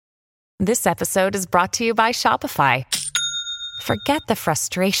This episode is brought to you by Shopify. Forget the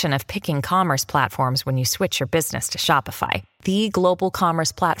frustration of picking commerce platforms when you switch your business to Shopify, the global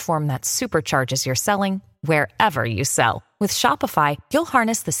commerce platform that supercharges your selling wherever you sell. With Shopify, you'll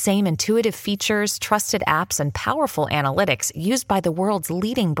harness the same intuitive features, trusted apps, and powerful analytics used by the world's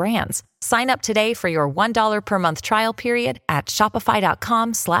leading brands. Sign up today for your $1 per month trial period at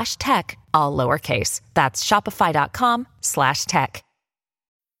shopify.com/tech, all lowercase. That's shopify.com/tech.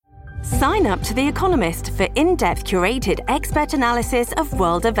 Sign up to The Economist for in-depth curated expert analysis of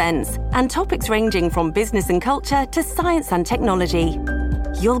world events and topics ranging from business and culture to science and technology.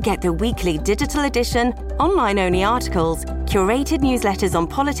 You'll get the weekly digital edition, online-only articles, curated newsletters on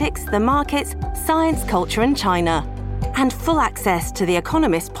politics, the markets, science, culture and China, and full access to The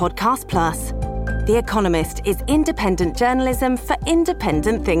Economist Podcast Plus. The Economist is independent journalism for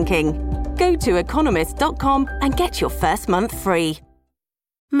independent thinking. Go to economist.com and get your first month free.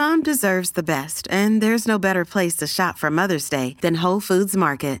 Mom deserves the best, and there's no better place to shop for Mother's Day than Whole Foods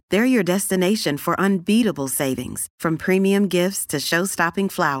Market. They're your destination for unbeatable savings, from premium gifts to show-stopping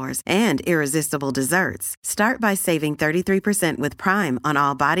flowers and irresistible desserts. Start by saving 33% with Prime on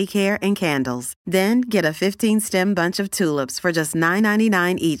all body care and candles. Then get a 15-stem bunch of tulips for just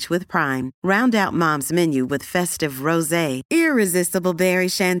 $9.99 each with Prime. Round out Mom's menu with festive rosé, irresistible berry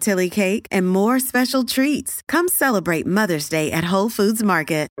chantilly cake, and more special treats. Come celebrate Mother's Day at Whole Foods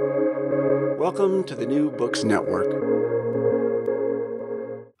Market. Welcome to the New Books Network.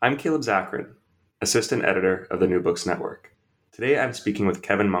 I'm Caleb Zachrin, Assistant Editor of the New Books Network. Today I'm speaking with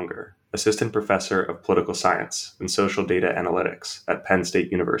Kevin Munger, Assistant Professor of Political Science and Social Data Analytics at Penn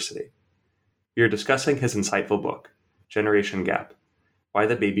State University. We are discussing his insightful book, Generation Gap: Why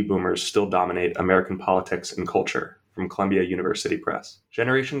the Baby Boomers Still Dominate American Politics and Culture, from Columbia University Press.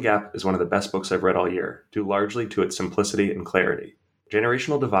 Generation Gap is one of the best books I've read all year, due largely to its simplicity and clarity.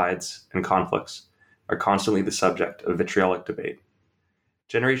 Generational divides and conflicts are constantly the subject of vitriolic debate.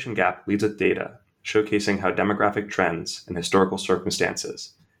 Generation Gap leads with data, showcasing how demographic trends and historical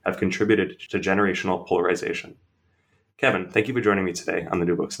circumstances have contributed to generational polarization. Kevin, thank you for joining me today on the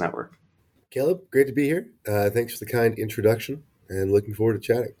New Books Network. Caleb, great to be here. Thanks for the kind introduction and looking forward to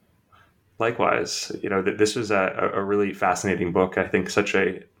chatting. Likewise, this was a really fascinating book. I think such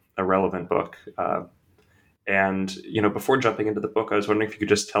a relevant book. And before jumping into the book, I was wondering if you could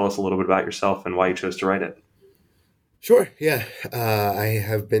just tell us a little bit about yourself and why you chose to write it. Sure, yeah. I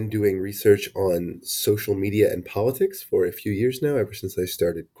have been doing research on social media and politics for a few years now, ever since I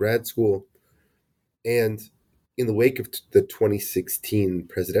started grad school. And in the wake of the 2016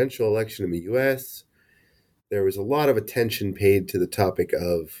 presidential election in the U.S., there was a lot of attention paid to the topic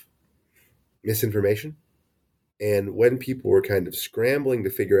of misinformation. And when people were kind of scrambling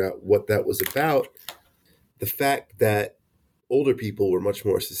to figure out what that was about, the fact that older people were much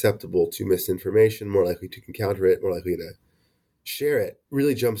more susceptible to misinformation, more likely to encounter it, more likely to share it,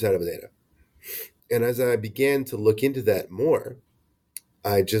 really jumps out of the data. And as I began to look into that more,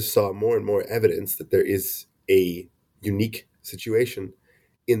 I just saw more and more evidence that there is a unique situation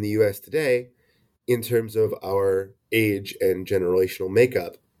in the U.S. today in terms of our age and generational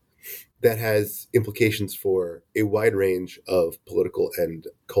makeup that has implications for a wide range of political and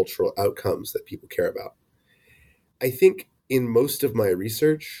cultural outcomes that people care about. I think in most of my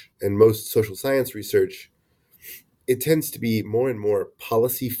research and most social science research, it tends to be more and more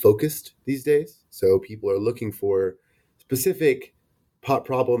policy focused these days. So people are looking for specific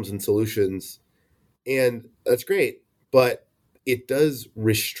problems and solutions, and that's great, but it does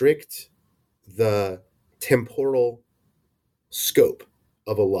restrict the temporal scope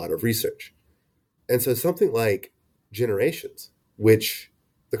of a lot of research. And so something like generations, which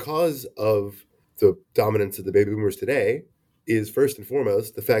the cause of the dominance of the baby boomers today is first and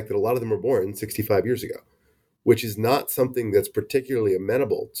foremost the fact that a lot of them were born 65 years ago, which is not something that's particularly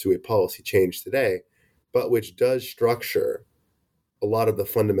amenable to a policy change today, but which does structure a lot of the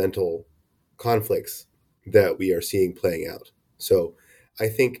fundamental conflicts that we are seeing playing out. So I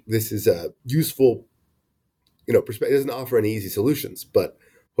think this is a useful, perspective. It doesn't offer any easy solutions, but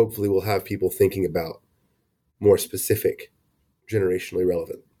hopefully we'll have people thinking about more specific, generationally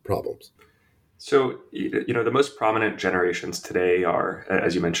relevant problems. So, the most prominent generations today are,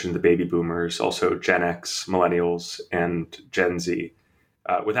 as you mentioned, the baby boomers, also Gen X, millennials, and Gen Z,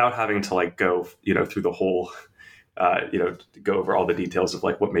 without having to go, through the whole, go over all the details of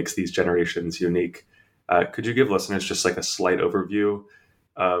what makes these generations unique. Could you give listeners just a slight overview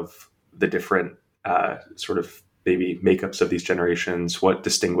of the different sort of maybe makeups of these generations, what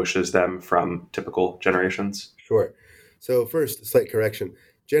distinguishes them from typical generations? Sure. So first, a slight correction.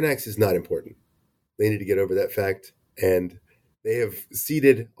 Gen X is not important. They need to get over that fact. And They have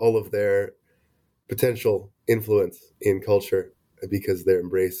ceded all of their potential influence in culture because their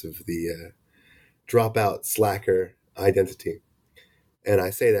embrace of the dropout slacker identity. And I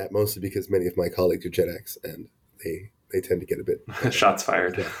say that mostly because many of my colleagues are Gen X, and they tend to get a bit Shots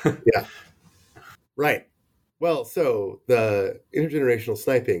fired. yeah. Right. Well, so the intergenerational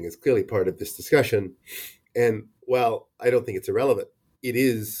sniping is clearly part of this discussion. And while I don't think it's irrelevant, it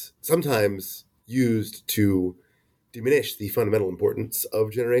is sometimes used to diminish the fundamental importance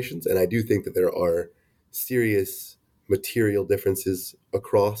of generations. And I do think that there are serious material differences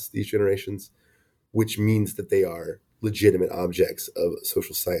across these generations, which means that they are legitimate objects of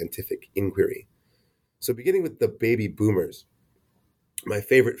social scientific inquiry. So, beginning with the baby boomers, my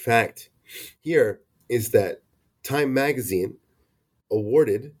favorite fact here is that Time magazine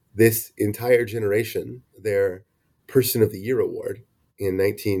awarded this entire generation their Person of the Year award in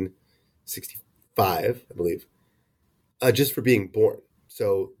 1965, I believe, just for being born.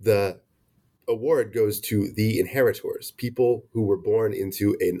 So the award goes to the inheritors, people who were born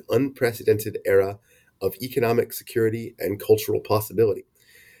into an unprecedented era of economic security and cultural possibility.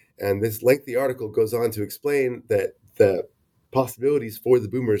 And this lengthy article goes on to explain that the possibilities for the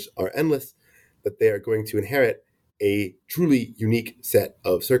boomers are endless, that they are going to inherit a truly unique set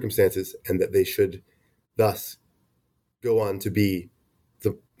of circumstances, and that they should thus go on to be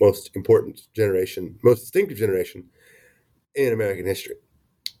the most important generation, most distinctive generation in American history.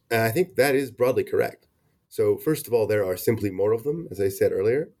 And I think that is broadly correct. So, first of all, there are simply more of them, as I said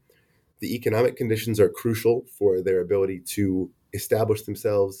earlier. The economic conditions are crucial for their ability to establish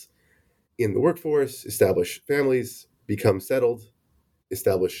themselves in the workforce, establish families, become settled,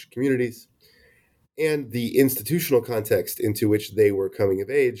 establish communities. And the institutional context into which they were coming of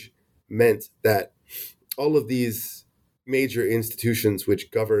age meant that all of these major institutions which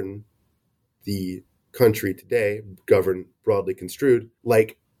govern the country today, govern broadly construed,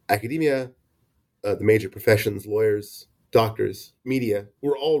 like academia, the major professions, lawyers, doctors, media,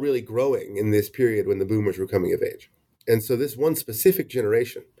 were all really growing in this period when the boomers were coming of age. And so this one specific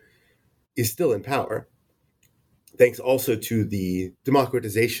generation is still in power, thanks also to the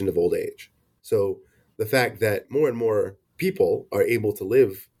democratization of old age. So the fact that more and more people are able to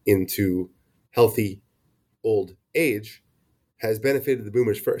live into healthy old age has benefited the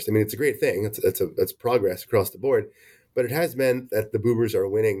boomers first. I mean, it's a great thing. It's progress across the board, but it has meant that the boomers are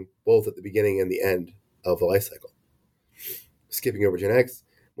winning both at the beginning and the end of the life cycle. Skipping over Gen X,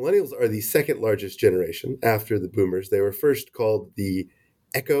 millennials are the second largest generation after the boomers. They were first called the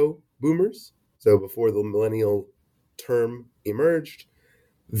echo boomers. So before the millennial term emerged,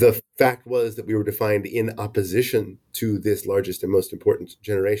 the fact was that we were defined in opposition to this largest and most important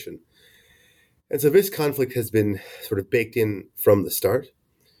generation. And so this conflict has been sort of baked in from the start.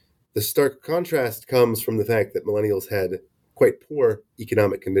 The stark contrast comes from the fact that millennials had quite poor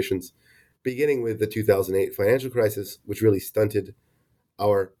economic conditions, beginning with the 2008 financial crisis, which really stunted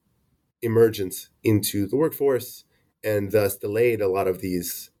our emergence into the workforce and thus delayed a lot of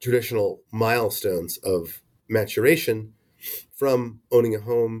these traditional milestones of maturation, from owning a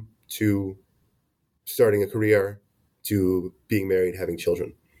home to starting a career to being married, having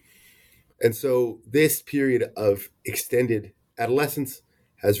children. And so this period of extended adolescence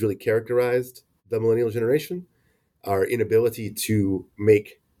has really characterized the millennial generation, our inability to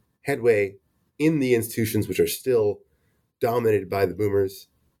make headway in the institutions which are still dominated by the boomers,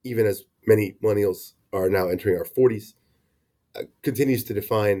 even as many millennials are now entering our 40s, continues to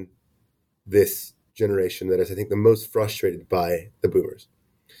define this generation that is, I think, the most frustrated by the boomers.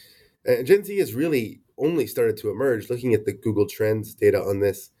 And Gen Z has really only started to emerge, looking at the Google Trends data on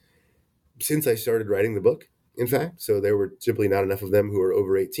this, since I started writing the book, in fact. So there were simply not enough of them who are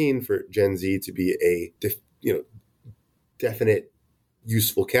over 18 for Gen Z to be a definite,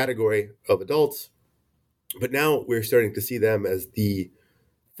 useful category of adults. But now we're starting to see them as the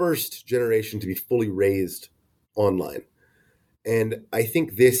first generation to be fully raised online. And I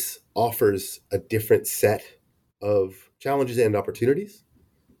think this offers a different set of challenges and opportunities.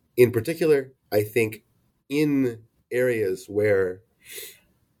 In particular, I think in areas where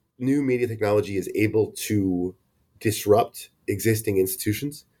new media technology is able to disrupt existing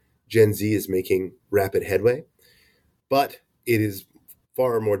institutions, Gen Z is making rapid headway. But it is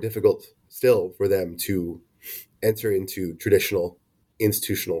far more difficult still for them to enter into traditional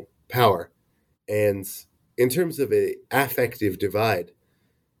institutional power. And in terms of an affective divide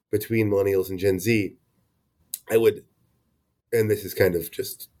between millennials and Gen Z, I would, and this is kind of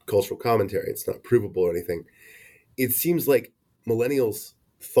just cultural commentary, it's not provable or anything, it seems like millennials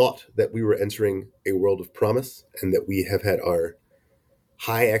thought that we were entering a world of promise and that we have had our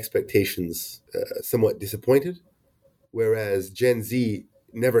high expectations somewhat disappointed whereas Gen Z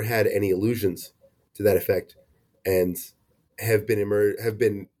never had any illusions to that effect and have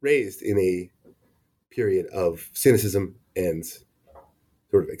been raised in a period of cynicism and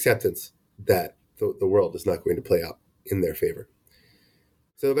sort of acceptance that the world is not going to play out in their favor.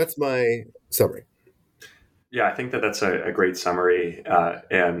 So that's my summary. Yeah, I think that that's a great summary.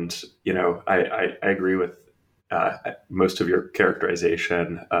 And, I agree with most of your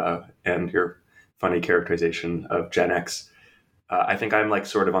characterization and your funny characterization of Gen X. I think I'm like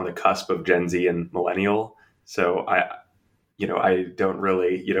sort of on the cusp of Gen Z and millennial. So I don't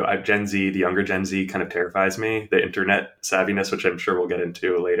really, Gen Z, the younger Gen Z kind of terrifies me, the internet savviness, which I'm sure we'll get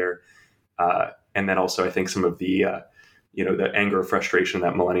into later. And then also I think some of the anger or frustration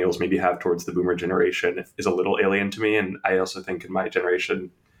that millennials maybe have towards the boomer generation is a little alien to me. And I also think in my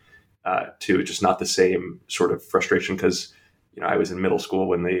generation, too, just not the same sort of frustration because, I was in middle school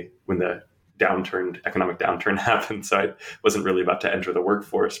when the economic downturn happened. So I wasn't really about to enter the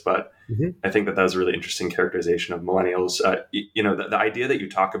workforce, but I think that was a really interesting characterization of millennials. The idea that you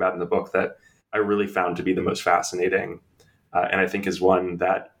talk about in the book that I really found to be the most fascinating, and I think is one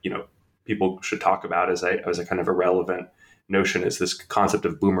that, people should talk about as a kind of a relevant notion is this concept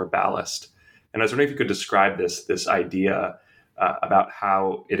of boomer ballast. And I was wondering if you could describe this idea about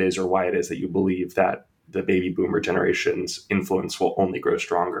how it is or why it is that you believe that the baby boomer generation's influence will only grow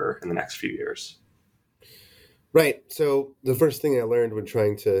stronger in the next few years. Right. So the first thing I learned when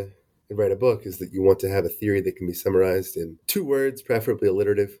trying to write a book is that you want to have a theory that can be summarized in 2 words, preferably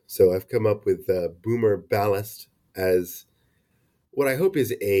alliterative. So I've come up with boomer ballast as what I hope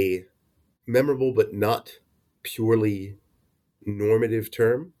is a memorable but not purely normative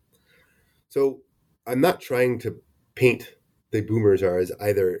term. So I'm not trying to paint the boomers are as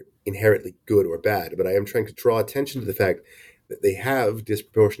either inherently good or bad, but I am trying to draw attention to the fact that they have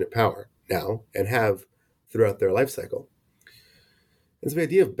disproportionate power now and have throughout their life cycle. And so the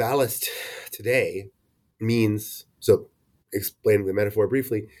idea of ballast today means, so explaining the metaphor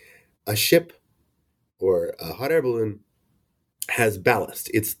briefly, a ship or a hot air balloon has ballast.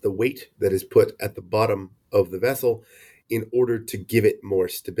 It's the weight that is put at the bottom of the vessel in order to give it more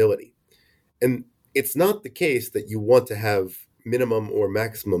stability. And it's not the case that you want to have minimum or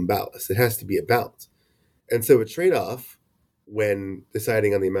maximum ballast. It has to be a balance. And so a trade-off when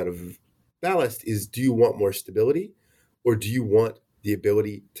deciding on the amount of ballast is, do you want more stability or do you want the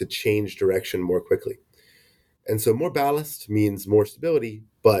ability to change direction more quickly? And so more ballast means more stability,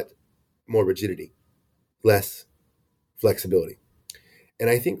 but more rigidity, less flexibility. And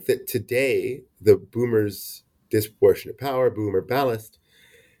I think that today, the boomers' disproportionate power, boomer ballast,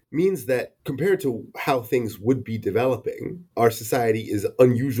 means that compared to how things would be developing, our society is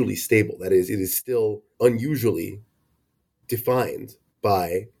unusually stable. That is, it is still unusually defined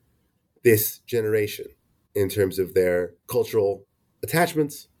by this generation in terms of their cultural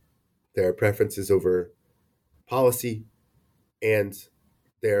attachments, their preferences over policy, and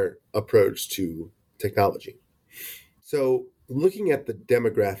their approach to technology. So, looking at the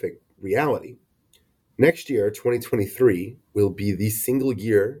demographic reality, next year, 2023, will be the single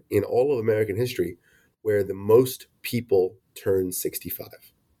year in all of American history where the most people turn 65,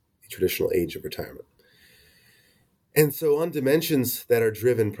 the traditional age of retirement. And so on dimensions that are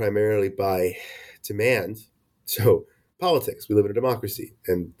driven primarily by demand, so politics, we live in a democracy,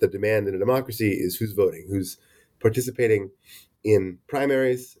 and the demand in a democracy is who's voting, who's participating in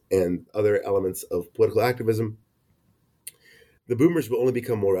primaries and other elements of political activism. The boomers will only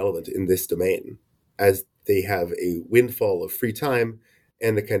become more relevant in this domain as they have a windfall of free time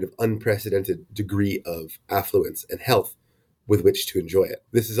and a kind of unprecedented degree of affluence and health with which to enjoy it.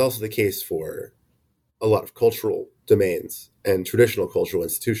 This is also the case for a lot of cultural domains and traditional cultural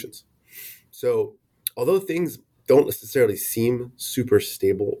institutions. So, although things don't necessarily seem super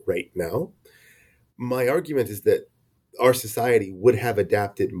stable right now, my argument is that our society would have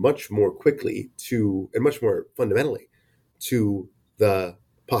adapted much more quickly to, and much more fundamentally, to the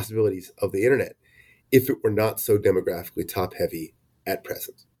possibilities of the internet if it were not so demographically top heavy at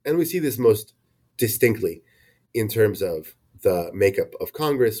present. And we see this most distinctly in terms of the makeup of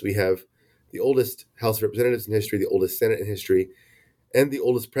Congress. We have the oldest House of Representatives in history, the oldest Senate in history, and the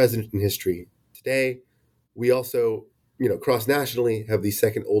oldest president in history today. We also, cross-nationally have the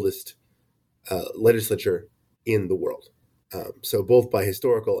second oldest legislature in the world. So both by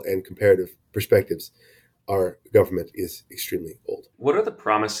historical and comparative perspectives, our government is extremely old. What are the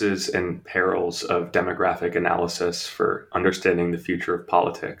promises and perils of demographic analysis for understanding the future of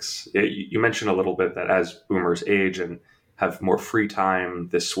politics? You mentioned a little bit that as boomers age and have more free time,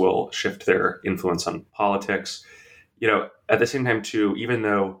 this will shift their influence on politics. At the same time, too, even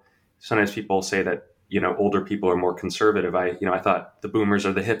though sometimes people say that, older people are more conservative. I thought the boomers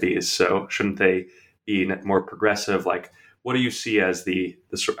are the hippies, so shouldn't they be more progressive? Like, what do you see as with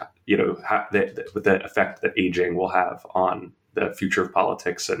the effect that aging will have on the future of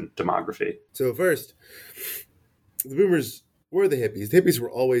politics and demography? So first, the boomers were the hippies. The hippies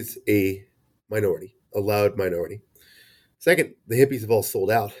were always a minority, a loud minority. Second, the hippies have all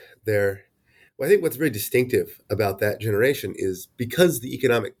sold out. I think what's very distinctive about that generation is because the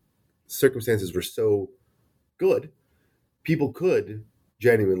economic circumstances were so good, people could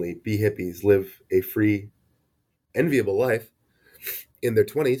genuinely be hippies, live a free, enviable life in their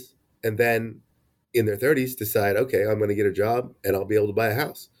 20s, and then in their 30s decide, okay, I'm going to get a job and I'll be able to buy a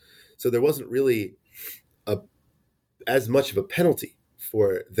house. So there wasn't really as much of a penalty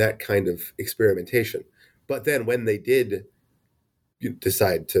for that kind of experimentation. But then when they did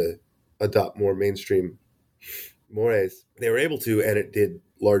decide to adopt more mainstream mores, they were able to, and it did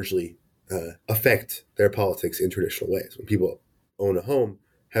largely affect their politics in traditional ways. When people own a home,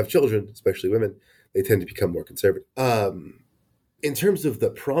 have children, especially women, they tend to become more conservative. In terms of the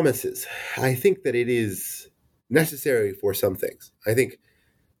promises, I think that it is necessary for some things. I think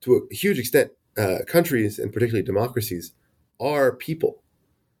to a huge extent, countries, and particularly democracies, are people.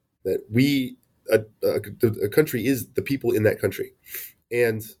 That a country is the people in that country.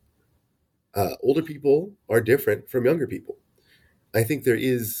 And older people are different from younger people. I think there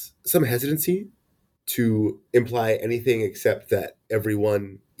is some hesitancy to imply anything except that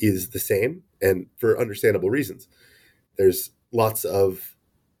everyone is the same, and for understandable reasons. There's lots of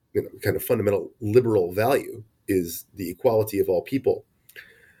kind of fundamental liberal value is the equality of all people.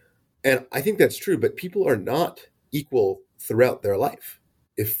 And I think that's true, but people are not equal throughout their life.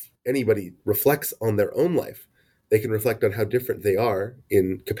 If anybody reflects on their own life, they can reflect on how different they are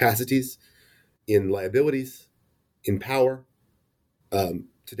in capacities, in liabilities, in power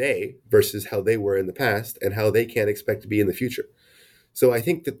today versus how they were in the past and how they can expect to be in the future. So I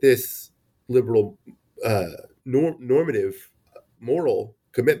think that this liberal normative moral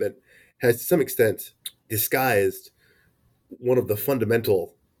commitment has to some extent disguised one of the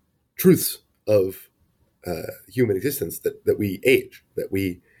fundamental truths of human existence, that we age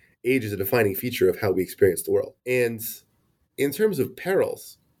is a defining feature of how we experience the world. And in terms of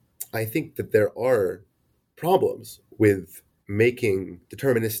perils, I think that there are problems with making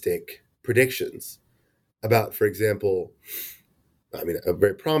deterministic predictions about, for example, a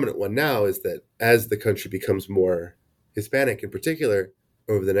very prominent one now is that as the country becomes more Hispanic in particular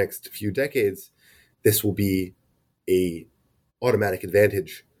over the next few decades, this will be a automatic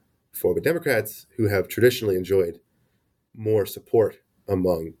advantage for the Democrats, who have traditionally enjoyed more support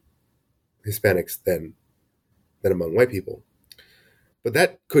among Hispanics than among white people. But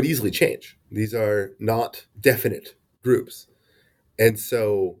that could easily change. These are not definite groups. And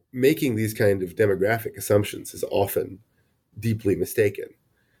so making these kind of demographic assumptions is often deeply mistaken.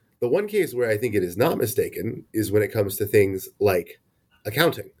 The one case where I think it is not mistaken is when it comes to things like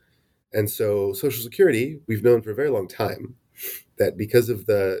accounting. And so Social Security, we've known for a very long time that because of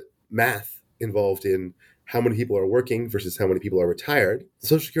the math involved in how many people are working versus how many people are retired,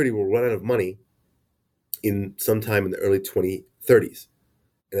 Social Security will run out of money in sometime in the early 2030s.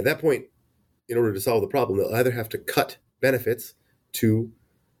 And at that point, in order to solve the problem, they'll either have to cut benefits to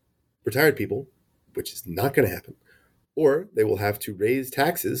retired people, which is not going to happen, or they will have to raise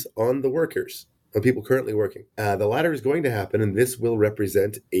taxes on the workers, on people currently working. The latter is going to happen, and this will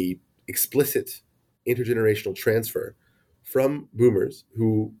represent a explicit intergenerational transfer from boomers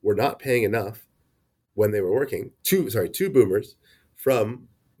who were not paying enough when they were working to boomers from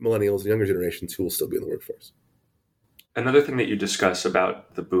millennials and younger generations who will still be in the workforce. Another thing that you discuss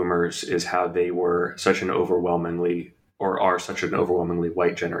about the boomers is how they were such an overwhelmingly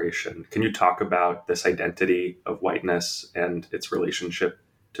white generation. Can you talk about this identity of whiteness and its relationship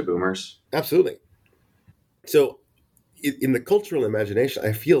to boomers? Absolutely. So in the cultural imagination,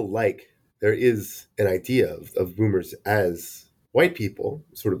 I feel like there is an idea of boomers as white people,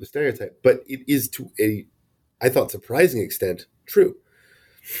 sort of a stereotype, but it is to a, I thought, surprising extent true.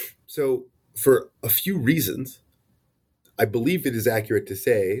 So for a few reasons, I believe it is accurate to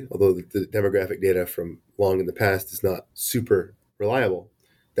say, although the demographic data from long in the past is not super reliable,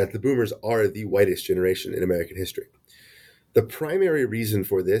 that the boomers are the whitest generation in American history. The primary reason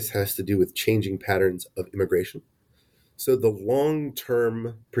for this has to do with changing patterns of immigration. So the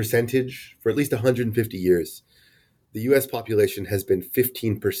long-term percentage, for at least 150 years, the U.S. population has been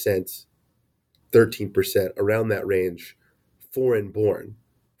 15%, 13%, around that range, foreign-born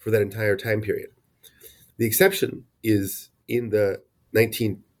for that entire time period. The exception is in the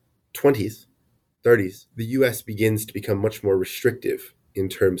 1920s, 30s, the U.S. begins to become much more restrictive in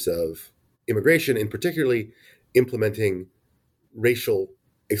terms of immigration, and particularly implementing racial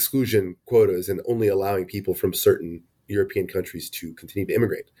exclusion quotas and only allowing people from certain European countries to continue to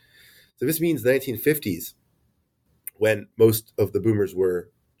immigrate. So this means the 1950s, when most of the boomers were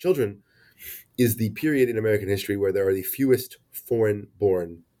children, is the period in American history where there are the fewest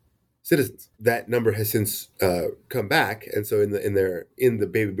foreign-born citizens. That number has since come back, and so in the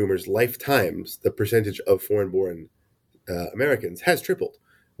baby boomers' lifetimes, the percentage of foreign-born Americans has tripled,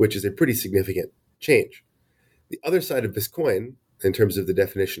 which is a pretty significant change. The other side of this coin, in terms of the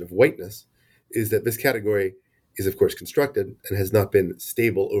definition of whiteness, is that this category is, of course, constructed and has not been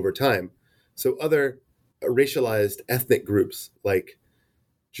stable over time. So other racialized ethnic groups like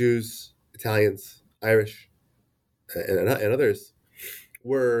Jews, Italians, Irish, and others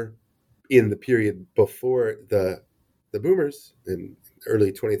were, in the period before the boomers in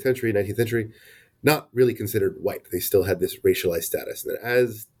early 20th century, 19th century, not really considered white. They still had this racialized status. And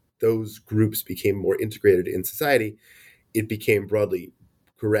as those groups became more integrated in society, it became broadly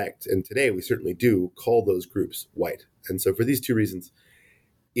correct. And today we certainly do call those groups white. And so for these two reasons,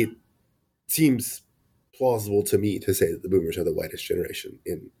 it seems plausible to me to say that the boomers are the whitest generation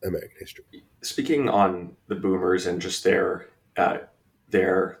in American history. Speaking on the boomers and just their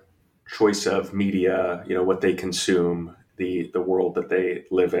choice of media, what they consume, the world that they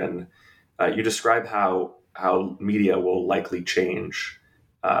live in, you describe how media will likely change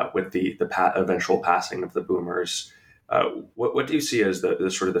with the eventual passing of the boomers. What do you see as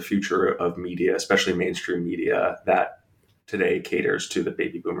the sort of the future of media, especially mainstream media, that today caters to the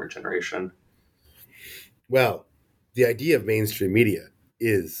baby boomer generation? Well, the idea of mainstream media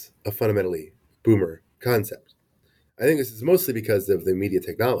is a fundamentally boomer concept. I think this is mostly because of the media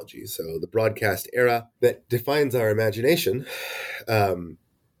technology. So the broadcast era that defines our imagination, the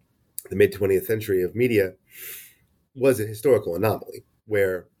mid-20th century of media, was a historical anomaly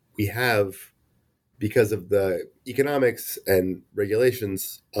where we have, because of the economics and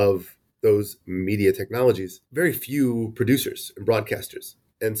regulations of those media technologies, very few producers and broadcasters.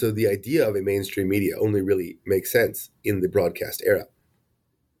 And so the idea of a mainstream media only really makes sense in the broadcast era.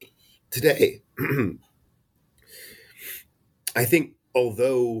 Today, I think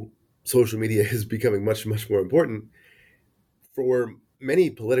although social media is becoming much, much more important, for many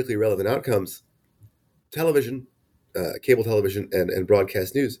politically relevant outcomes, television, cable television, and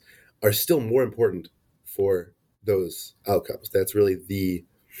broadcast news are still more important for those outcomes. That's really the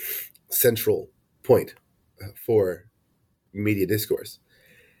central point for media discourse.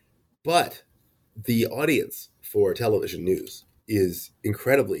 But the audience for television news is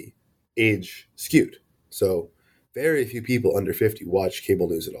incredibly age skewed. So very few people under 50 watch cable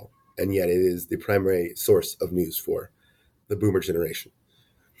news at all. And yet it is the primary source of news for the boomer generation.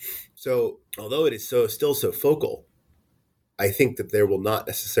 So although it is still so focal, I think that there will not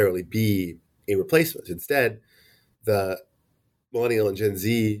necessarily be a replacement. Instead, the millennial and Gen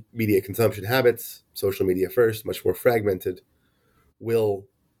Z media consumption habits, social media first, much more fragmented, will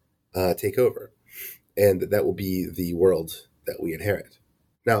take over. And that will be the world that we inherit.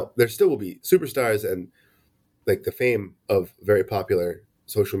 Now, there still will be superstars and like the fame of very popular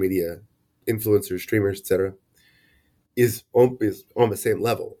social media influencers, streamers, etc., is on the same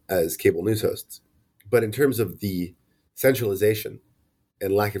level as cable news hosts. But in terms of the centralization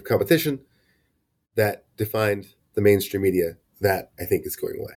and lack of competition that defined the mainstream media, that I think is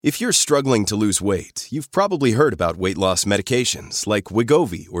going away. If you're struggling to lose weight, you've probably heard about weight loss medications like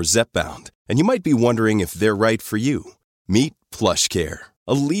Wegovy or Zepbound, and you might be wondering if they're right for you. Meet PlushCare,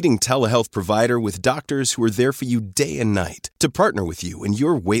 a leading telehealth provider with doctors who are there for you day and night to partner with you in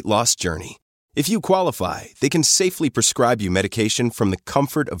your weight loss journey. If you qualify, they can safely prescribe you medication from the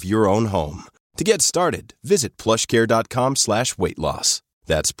comfort of your own home. To get started, visit plushcare.com/weight-loss.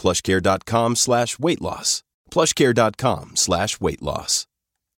 That's plushcare.com/weight-loss. plushcare.com/weight-loss.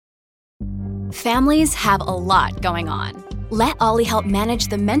 Families have a lot going on. Let Ollie help manage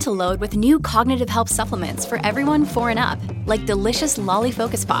the mental load with new cognitive help supplements for everyone 4 and up, like delicious Lolly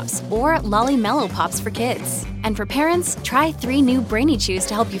Focus Pops or Lolly Mellow Pops for kids. And for parents, try 3 new Brainy Chews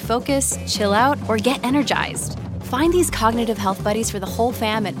to help you focus, chill out, or get energized. Find these cognitive health buddies for the whole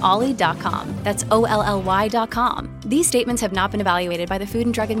fam at ollie.com. That's OLLY.com. These statements have not been evaluated by the Food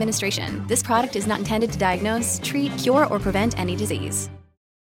and Drug Administration. This product is not intended to diagnose, treat, cure, or prevent any disease.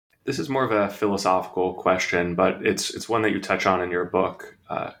 This is more of a philosophical question, but it's one that you touch on in your book.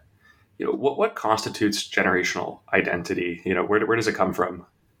 What constitutes generational identity? Where does it come from?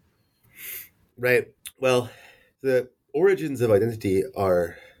 Right. Well, the origins of identity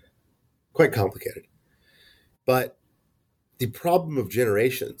are quite complicated. But the problem of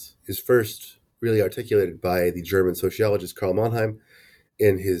generations is first really articulated by the German sociologist Karl Mannheim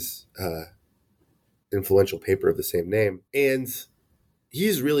in his influential paper of the same name. And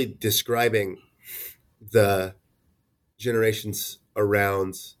he's really describing the generations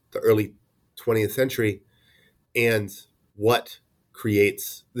around the early 20th century and what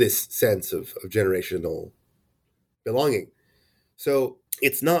creates this sense of generational belonging. So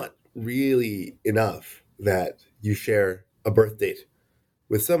it's not really enough that you share a birth date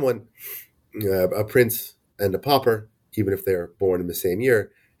with someone. A prince and a pauper, even if they're born in the same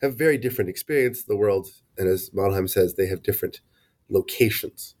year, have very different experience of the world. And as Mannheim says, they have different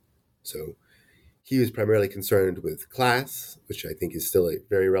locations. So he was primarily concerned with class, which I think is still a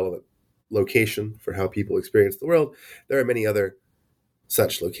very relevant location for how people experience the world. There are many other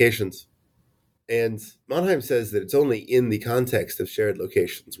such locations. And Mannheim says that it's only in the context of shared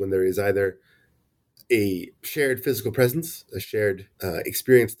locations, when there is either a shared physical presence, a shared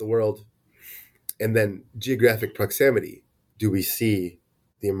experience of the world, and then geographic proximity, do we see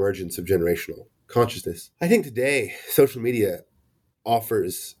the emergence of generational consciousness. I think today social media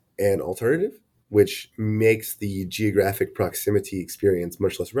offers an alternative, which makes the geographic proximity experience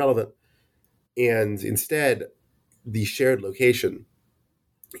much less relevant. And instead, the shared location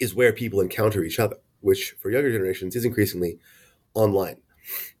is where people encounter each other, which for younger generations is increasingly online.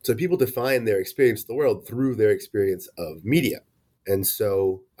 So people define their experience of the world through their experience of media. And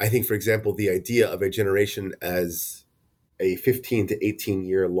so I think, for example, the idea of a generation as a 15 to 18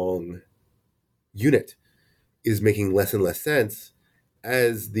 year long unit is making less and less sense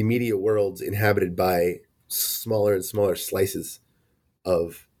as the media worlds inhabited by smaller and smaller slices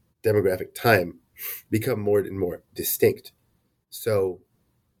of demographic time become more and more distinct. So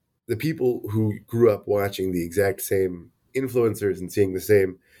the people who grew up watching the exact same influencers and seeing the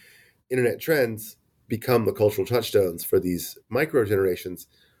same internet trends become the cultural touchstones for these micro generations,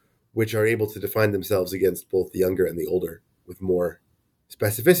 which are able to define themselves against both the younger and the older with more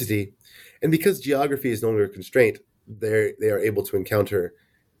specificity. And because geography is no longer a constraint, they are able to encounter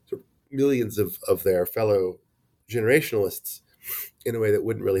sort of millions of their fellow generationalists in a way that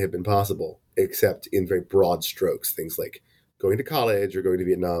wouldn't really have been possible, except in very broad strokes, things like going to college or going to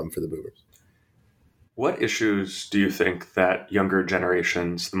Vietnam for the boomers. What issues do you think that younger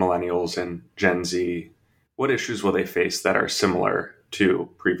generations, the millennials and Gen Z, what issues will they face that are similar to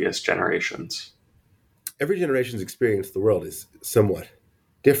previous generations? Every generation's experience of the world is somewhat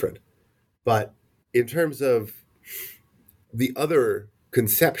different. But in terms of the other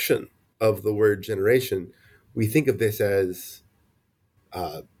conception of the word generation, we think of this as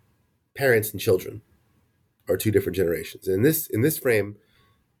parents and children are two different generations. And in this frame,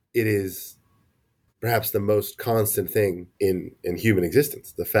 it is perhaps the most constant thing in human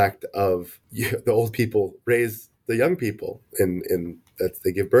existence. The fact of the old people raise the young people, and that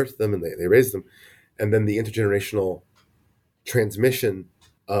they give birth to them and they raise them. And then the intergenerational transmission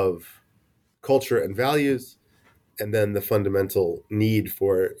of culture and values, and then the fundamental need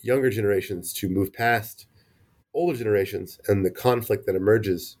for younger generations to move past older generations and the conflict that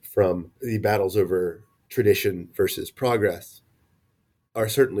emerges from the battles over tradition versus progress are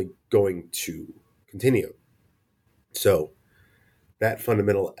certainly going to continue. So that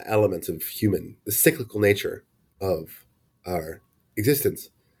fundamental element of the cyclical nature of our existence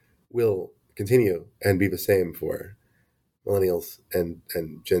will continue and be the same for millennials and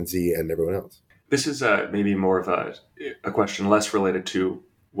Gen Z and everyone else. This is maybe more of a question less related to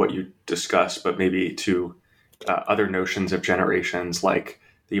what you discussed, but maybe to other notions of generations, like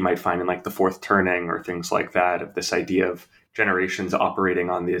that you might find in like the fourth turning or things like that, of this idea of generations operating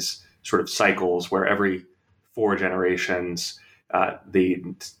on these sort of cycles where every 4 generations, the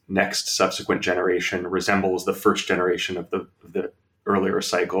next subsequent generation resembles the first generation of the earlier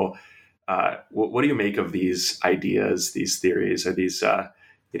cycle. What do you make of these ideas, these theories? Are these,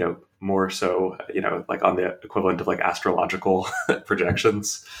 more so, like on the equivalent of like astrological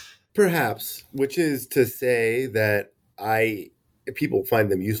projections? Perhaps, which is to say that people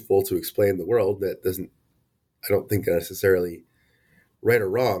find them useful to explain the world. I don't think they're necessarily right or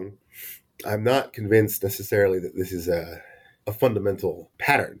wrong. I'm not convinced necessarily that this is a fundamental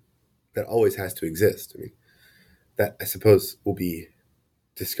pattern that always has to exist. I mean, that I suppose will be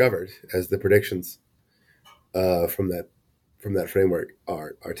discovered as the predictions from that framework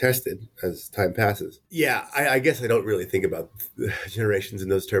are tested as time passes. Yeah, I guess I don't really think about generations in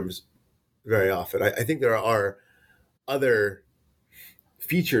those terms very often. I think there are other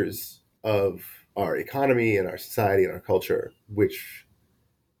features of our economy and our society and our culture which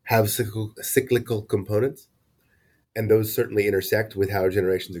have cyclical components, and those certainly intersect with how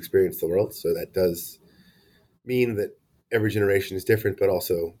generations experience the world. So that does mean that every generation is different, but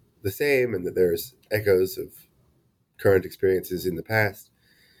also the same, and that there's echoes of current experiences in the past.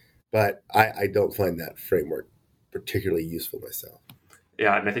 But I don't find that framework particularly useful myself.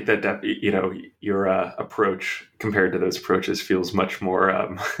 Yeah, and I think that your approach compared to those approaches feels much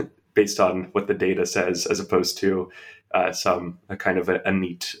more based on what the data says, as opposed to some a kind of a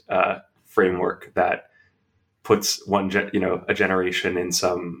neat framework that puts a generation in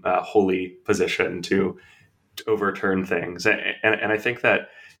some holy position to overturn things. And I think that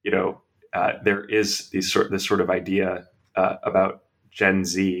there is this sort of idea about Gen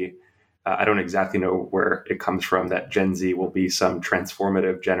Z. I don't exactly know where it comes from, that Gen Z will be some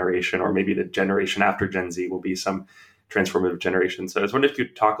transformative generation, or maybe the generation after Gen Z will be some transformative generation. So I was wondering if you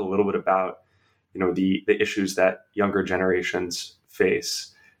could talk a little bit about, the issues that younger generations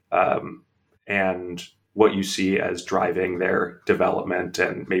face, and what you see as driving their development,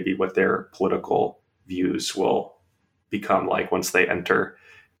 and maybe what their political views will become like once they enter,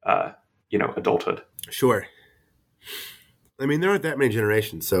 adulthood. Sure. I mean, there aren't that many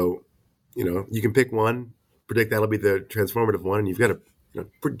generations, so you can pick one, predict that'll be the transformative one, and you've got a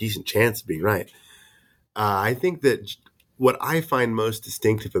pretty decent chance of being right. I think that what I find most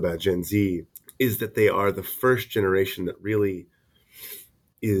distinctive about Gen Z is that they are the first generation that really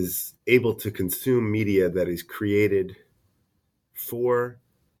is able to consume media that is created for,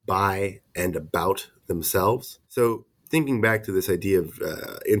 by, and about themselves. So thinking back to this idea of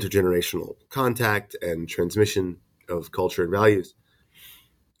intergenerational contact and transmission of culture and values,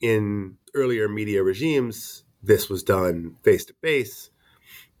 in earlier media regimes, this was done face-to-face,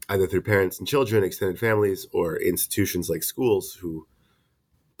 either through parents and children, extended families, or institutions like schools who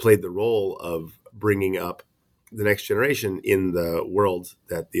played the role of bringing up the next generation in the world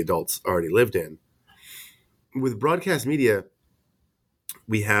that the adults already lived in. With broadcast media,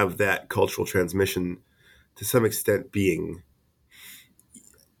 we have that cultural transmission to some extent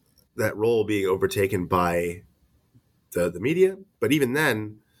that role being overtaken by the media. But even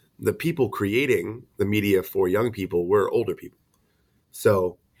then, the people creating the media for young people were older people.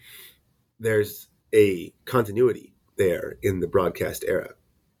 So there's a continuity there in the broadcast era.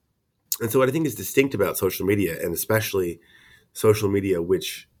 And so what I think is distinct about social media, and especially social media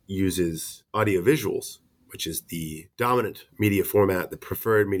which uses audiovisuals, which is the dominant media format, the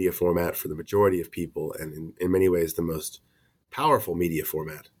preferred media format for the majority of people, and in many ways the most powerful media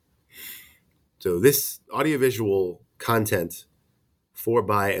format. So this audiovisual content for,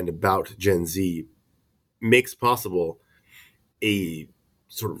 by, and about Gen Z makes possible a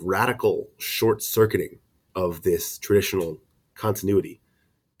sort of radical short-circuiting of this traditional continuity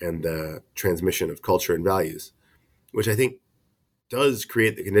and the transmission of culture and values, which I think does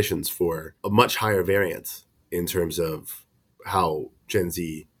create the conditions for a much higher variance in terms of how Gen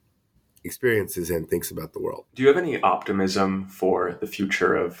Z experiences and thinks about the world. Do you have any optimism for the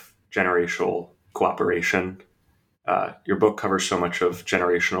future of generational cooperation? Your book covers so much of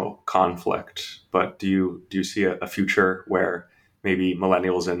generational conflict, but do you see a future where maybe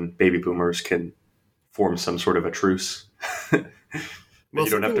millennials and baby boomers can form some sort of a truce? Well,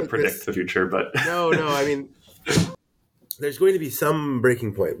 you don't have to like predict the future, but no. I mean, there's going to be some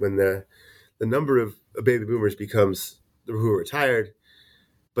breaking point when the number of baby boomers becomes who are retired,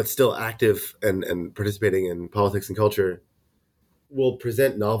 but still active and participating in politics and culture, will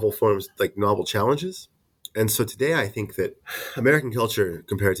present novel forms, like novel challenges. And so today I think that American culture,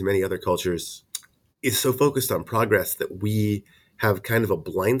 compared to many other cultures, is so focused on progress that we have kind of a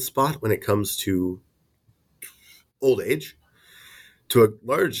blind spot when it comes to old age. To a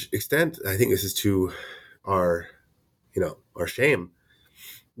large extent, I think this is to our shame.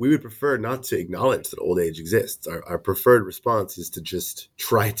 We would prefer not to acknowledge that old age exists. Our preferred response is to just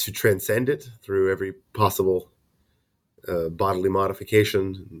try to transcend it through every possible bodily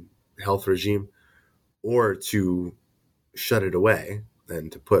modification, health regime, or to shut it away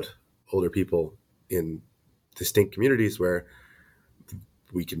and to put older people in distinct communities where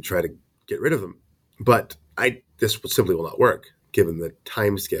we can try to get rid of them. But this simply will not work, given the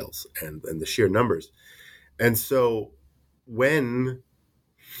timescales and the sheer numbers. And so when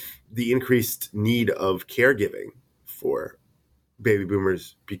the increased need of caregiving for baby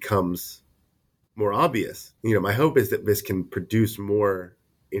boomers becomes more obvious, my hope is that this can produce more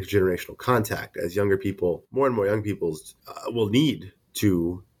intergenerational contact as more and more young people will need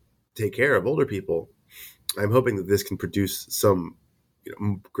to take care of older people. I'm hoping that this can produce some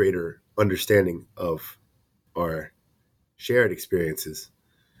greater understanding of our shared experiences,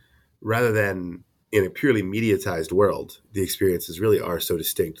 rather than in a purely mediatized world, the experiences really are so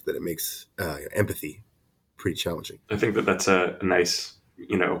distinct that it makes empathy pretty challenging. I think that that's a nice,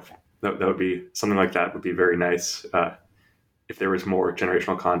 that would be something like that would be very nice if there was more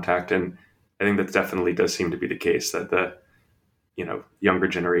generational contact. And I think that definitely does seem to be the case, that younger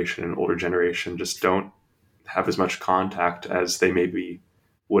generation and older generation just don't have as much contact as they maybe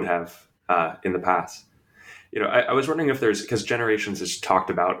would have in the past. I was wondering if because generations is talked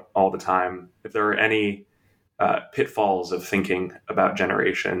about all the time, if there are any pitfalls of thinking about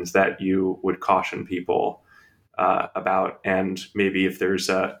generations that you would caution people about, and maybe if there's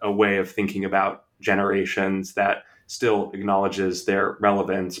a way of thinking about generations that still acknowledges their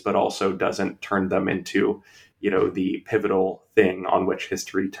relevance, but also doesn't turn them into, the pivotal thing on which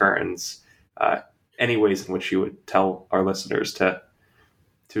history turns. Any ways in which you would tell our listeners to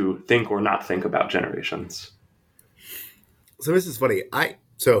think or not think about generations? So this is funny. I've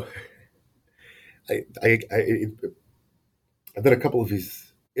done a couple of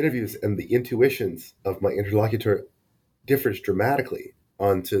these interviews, and the intuitions of my interlocutor differs dramatically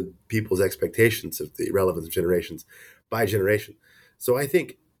onto people's expectations of the relevance of generations by generation. So I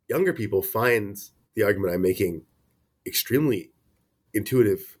think younger people find the argument I'm making extremely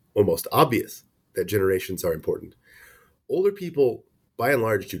intuitive, almost obvious, that generations are important. Older people, by and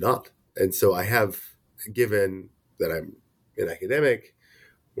large, do not. And so I have, given that I'm an academic,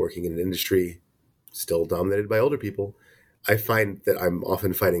 working in an industry still dominated by older people, I find that I'm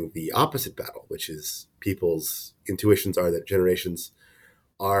often fighting the opposite battle, which is people's intuitions are that generations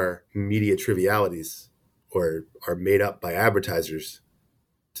are media trivialities or are made up by advertisers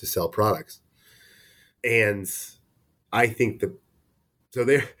to sell products. And I think so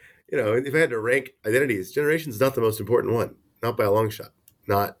there, if I had to rank identities, generation's not the most important one, not by a long shot,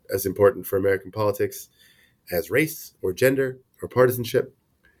 not as important for American politics as race or gender or partisanship.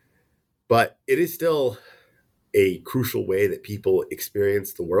 But it is still a crucial way that people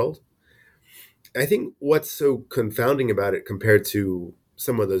experience the world. I think what's so confounding about it compared to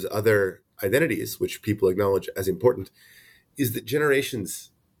some of those other identities, which people acknowledge as important, is that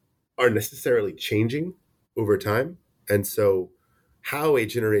generations are necessarily changing over time. And so how a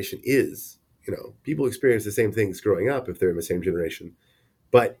generation is, people experience the same things growing up if they're in the same generation,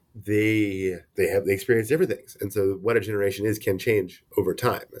 but they experience different things. And so what a generation is can change over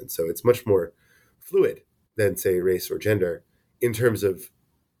time. And so it's much more fluid than, say, race or gender in terms of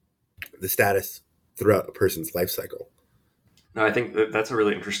the status throughout a person's life cycle. No, I think that's a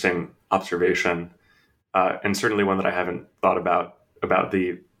really interesting observation, and certainly one that I haven't thought about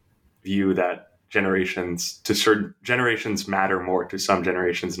the view that certain generations matter more to some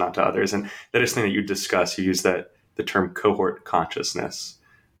generations, not to others. And that is something that you discuss. You use the term cohort consciousness,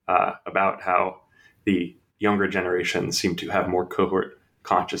 about how the younger generations seem to have more cohort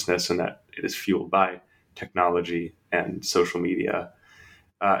consciousness, and that it is fueled by technology and social media.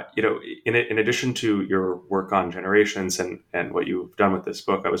 In addition to your work on generations and what you've done with this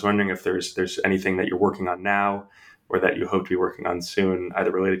book, I was wondering if there's anything that you're working on now or that you hope to be working on soon,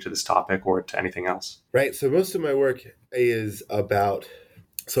 either related to this topic or to anything else. Right. So most of my work is about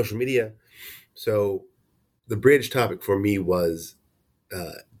social media. So the bridge topic for me was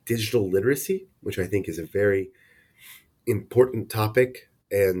digital literacy, which I think is a very important topic.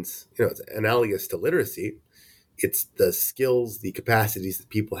 And, it's analogous to literacy. It's the skills, the capacities that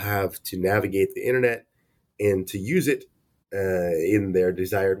people have to navigate the internet and to use it in their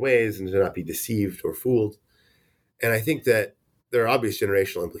desired ways and to not be deceived or fooled. And I think that there are obvious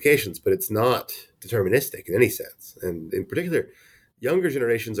generational implications, but it's not deterministic in any sense. And in particular, younger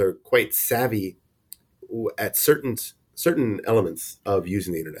generations are quite savvy at certain elements of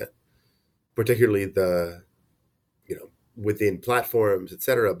using the internet, particularly within platforms,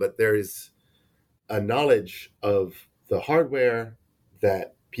 etc. But there is a knowledge of the hardware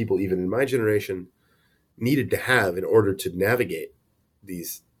that people, even in my generation, needed to have in order to navigate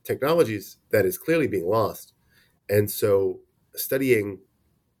these technologies that is clearly being lost. And so studying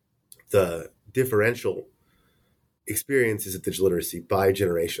the differential experiences of digital literacy by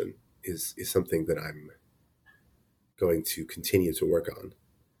generation is something that I'm going to continue to work on.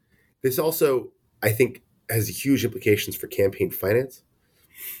 This also, I think, has huge implications for campaign finance.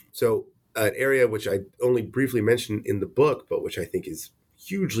 So an area which I only briefly mentioned in the book, but which I think is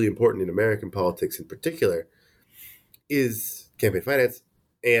hugely important in American politics in particular, is campaign finance.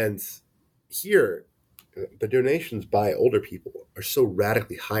 And here, the donations by older people are so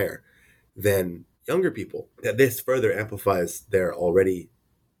radically higher than younger people that this further amplifies their already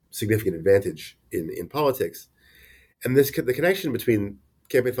significant advantage in politics. And the connection between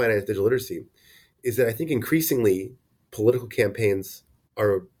campaign finance and digital literacy is that I think increasingly political campaigns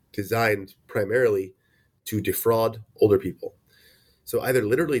are designed primarily to defraud older people. So either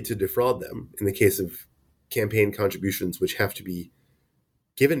literally to defraud them in the case of campaign contributions, which have to be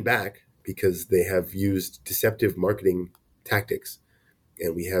given back because they have used deceptive marketing tactics.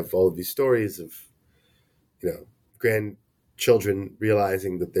 And we have all of these stories of, grand children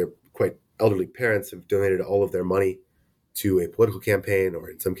realizing that their quite elderly parents have donated all of their money to a political campaign, or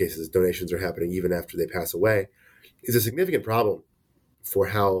in some cases, donations are happening even after they pass away, is a significant problem for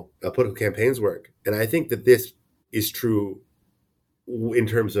how political campaigns work. And I think that this is true in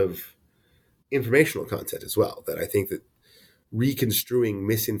terms of informational content as well, that I think that reconstruing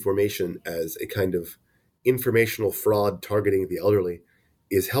misinformation as a kind of informational fraud targeting the elderly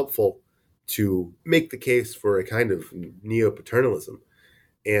is helpful to make the case for a kind of neo-paternalism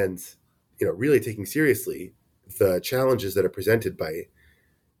and, really taking seriously the challenges that are presented by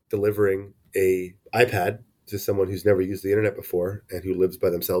delivering a iPad to someone who's never used the internet before and who lives by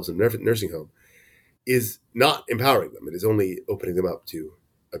themselves in a nursing home is not empowering them. It is only opening them up to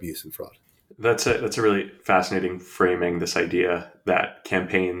abuse and fraud. That's a really fascinating framing, this idea that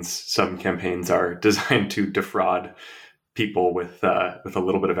some campaigns are designed to defraud people with a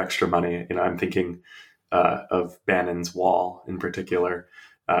little bit of extra money. I'm thinking of Bannon's Wall in particular,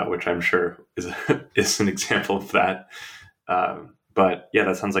 which I'm sure is an example of that. But yeah,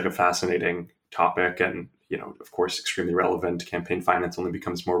 that sounds like a fascinating topic, and of course, extremely relevant. Campaign finance only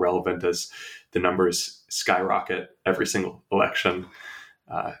becomes more relevant as the numbers skyrocket every single election.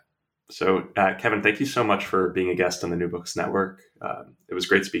 So, Kevin, thank you so much for being a guest on the New Books Network. It was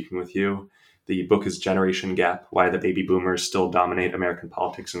great speaking with you. The book is Generation Gap: Why the Baby Boomers Still Dominate American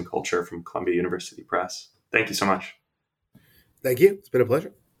Politics and Culture, from Columbia University Press. Thank you so much. Thank you. It's been a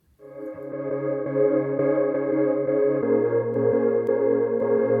pleasure.